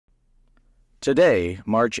Today,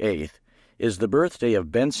 March 8th, is the birthday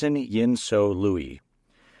of Benson Yin Tso Louie.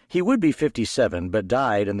 He would be 57, but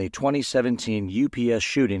died in the 2017 UPS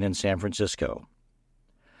shooting in San Francisco.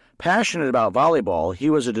 Passionate about volleyball, he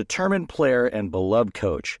was a determined player and beloved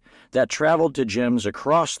coach that traveled to gyms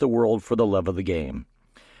across the world for the love of the game.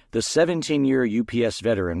 The 17-year UPS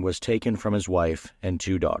veteran was taken from his wife and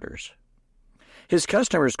 2 daughters. His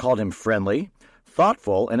customers called him friendly,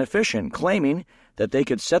 thoughtful, and efficient, claiming that they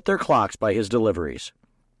could set their clocks by his deliveries.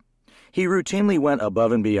 He routinely went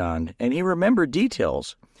above and beyond, and he remembered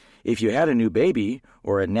details. If you had a new baby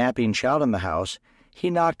or a napping child in the house, he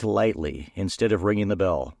knocked lightly instead of ringing the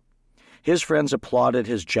bell. His friends applauded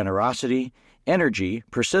his generosity, energy,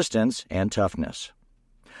 persistence, and toughness.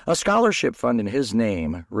 A scholarship fund in his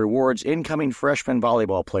name rewards incoming freshman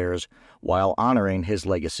volleyball players while honoring his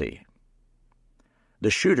legacy.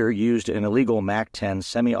 The shooter used an illegal MAC-10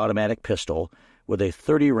 semi-automatic pistol with a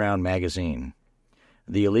 30-round magazine.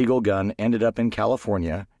 The illegal gun ended up in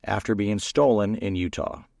California after being stolen in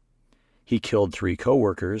Utah. He killed 3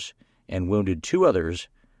 coworkers and wounded 2 others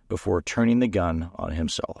before turning the gun on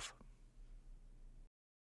himself.